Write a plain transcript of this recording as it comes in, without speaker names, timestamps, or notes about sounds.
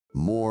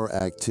More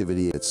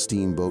activity at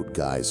Steamboat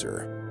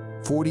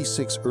Geyser.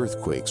 46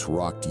 earthquakes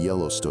rocked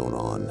Yellowstone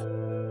on.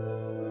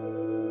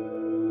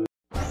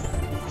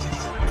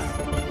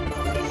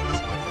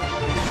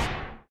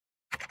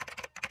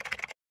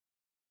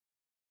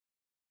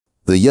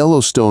 The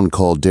Yellowstone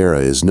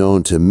caldera is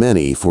known to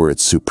many for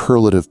its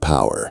superlative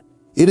power.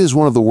 It is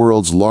one of the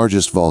world's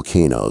largest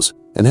volcanoes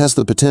and has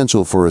the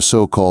potential for a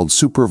so-called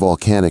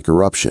supervolcanic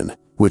eruption,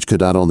 which could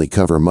not only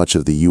cover much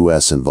of the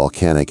U.S. in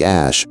volcanic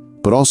ash,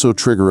 but also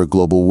trigger a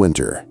global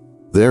winter.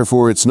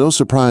 Therefore, it's no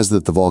surprise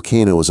that the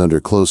volcano is under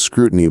close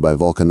scrutiny by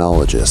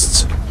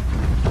volcanologists.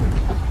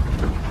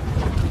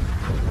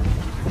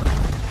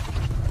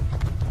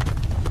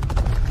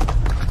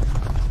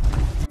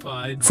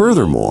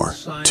 Furthermore,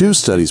 two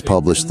studies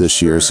published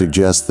this year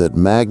suggest that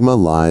magma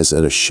lies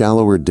at a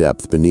shallower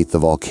depth beneath the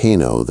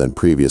volcano than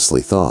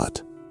previously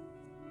thought.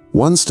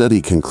 One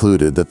study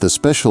concluded that the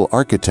special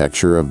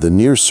architecture of the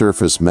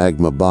near-surface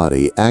magma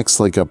body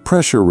acts like a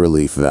pressure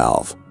relief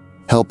valve,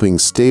 helping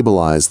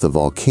stabilize the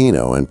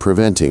volcano and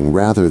preventing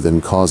rather than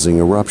causing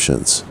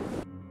eruptions.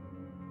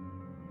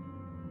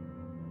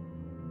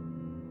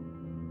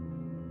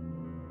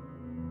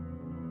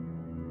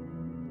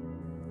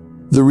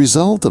 The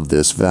result of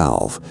this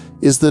valve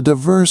is the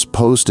diverse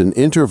post- and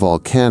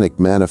intervolcanic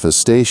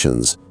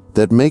manifestations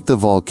that make the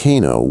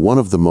volcano one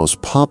of the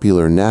most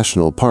popular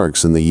national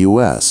parks in the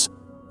U.S.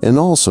 and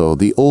also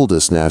the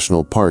oldest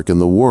national park in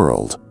the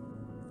world.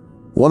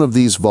 One of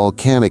these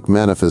volcanic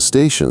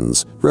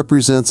manifestations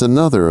represents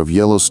another of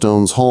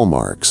Yellowstone's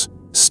hallmarks,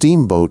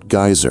 Steamboat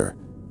Geyser,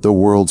 the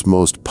world's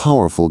most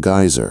powerful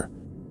geyser.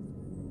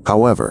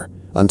 However,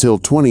 until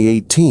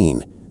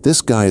 2018,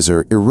 this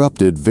geyser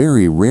erupted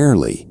very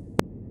rarely.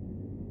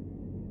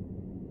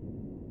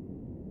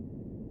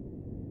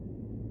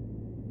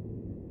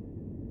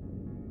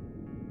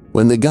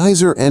 When the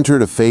geyser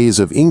entered a phase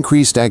of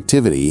increased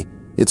activity,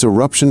 its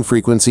eruption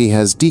frequency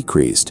has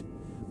decreased,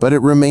 but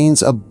it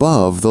remains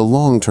above the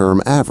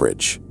long-term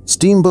average.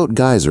 Steamboat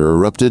Geyser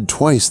erupted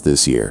twice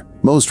this year,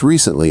 most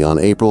recently on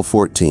April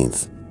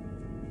 14th.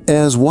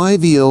 As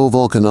YVO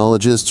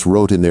volcanologists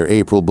wrote in their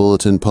April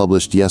bulletin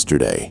published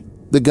yesterday,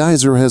 the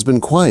geyser has been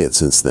quiet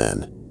since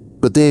then,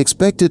 but they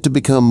expect it to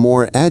become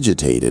more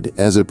agitated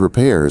as it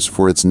prepares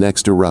for its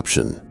next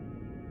eruption.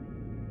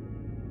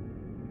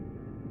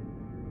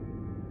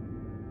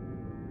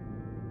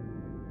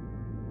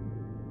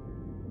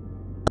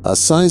 A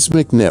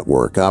seismic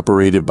network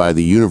operated by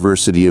the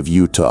University of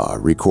Utah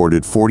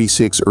recorded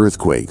 46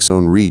 earthquakes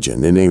in the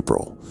region in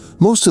April.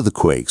 Most of the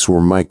quakes were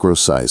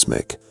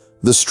microseismic.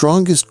 The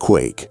strongest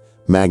quake,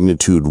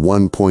 magnitude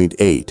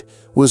 1.8,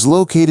 was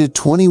located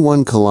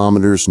 21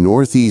 kilometers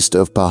northeast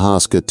of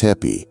Pahasca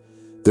Tepe.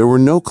 There were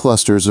no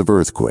clusters of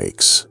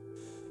earthquakes.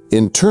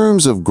 In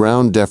terms of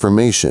ground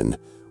deformation,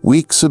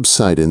 weak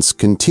subsidence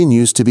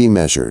continues to be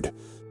measured.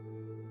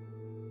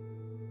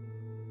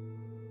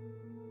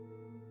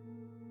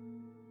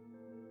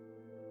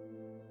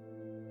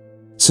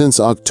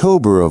 Since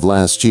October of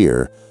last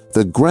year,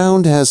 the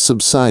ground has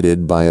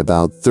subsided by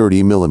about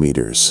 30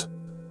 millimeters.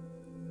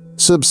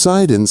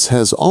 Subsidence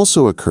has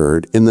also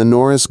occurred in the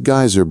Norris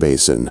Geyser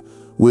Basin,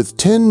 with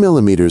 10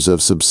 millimeters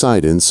of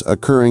subsidence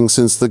occurring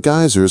since the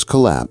geyser's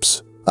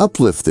collapse.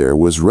 Uplift there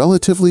was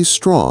relatively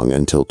strong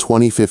until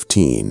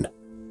 2015.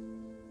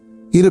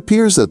 It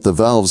appears that the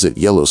valves at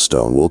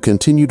Yellowstone will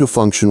continue to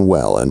function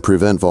well and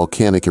prevent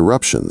volcanic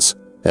eruptions,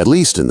 at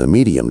least in the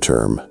medium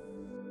term.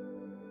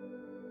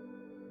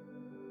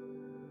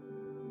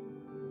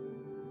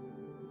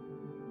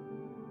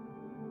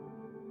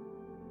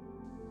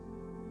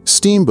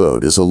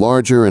 Steamboat is a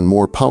larger and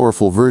more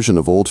powerful version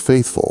of Old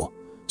Faithful,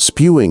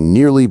 spewing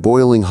nearly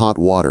boiling hot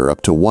water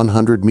up to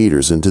 100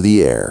 meters into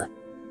the air.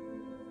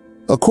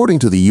 According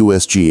to the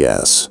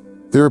USGS,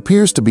 there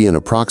appears to be an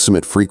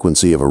approximate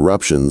frequency of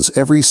eruptions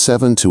every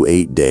 7 to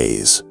 8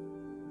 days.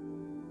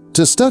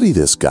 To study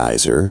this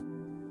geyser,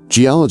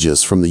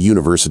 geologists from the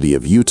University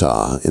of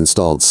Utah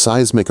installed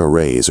seismic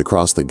arrays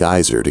across the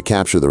geyser to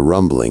capture the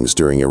rumblings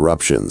during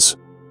eruptions.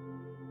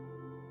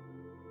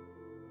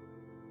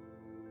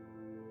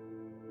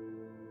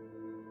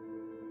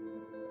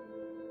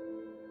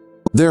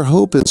 Their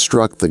hope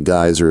instruct the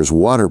geyser's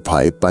water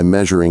pipe by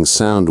measuring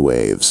sound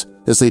waves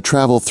as they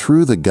travel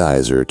through the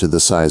geyser to the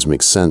seismic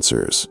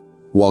sensors.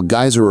 While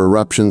geyser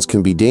eruptions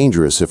can be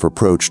dangerous if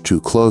approached too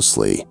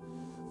closely,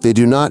 they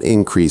do not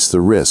increase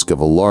the risk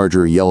of a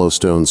larger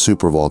Yellowstone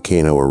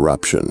supervolcano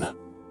eruption.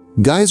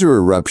 Geyser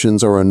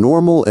eruptions are a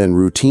normal and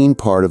routine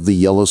part of the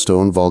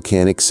Yellowstone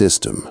volcanic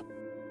system.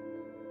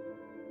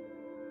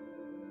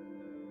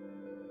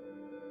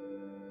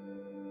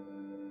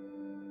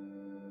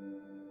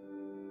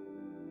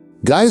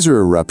 Geyser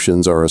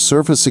eruptions are a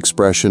surface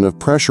expression of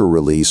pressure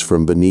release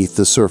from beneath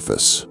the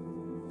surface.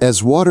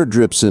 As water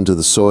drips into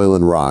the soil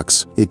and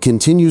rocks, it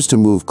continues to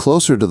move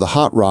closer to the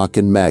hot rock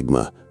and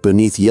magma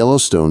beneath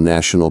Yellowstone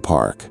National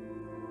Park.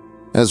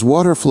 As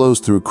water flows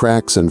through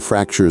cracks and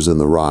fractures in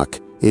the rock,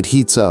 it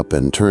heats up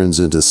and turns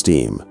into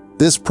steam.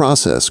 This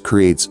process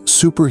creates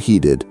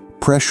superheated,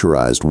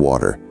 pressurized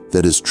water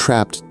that is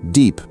trapped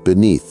deep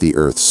beneath the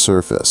Earth's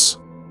surface.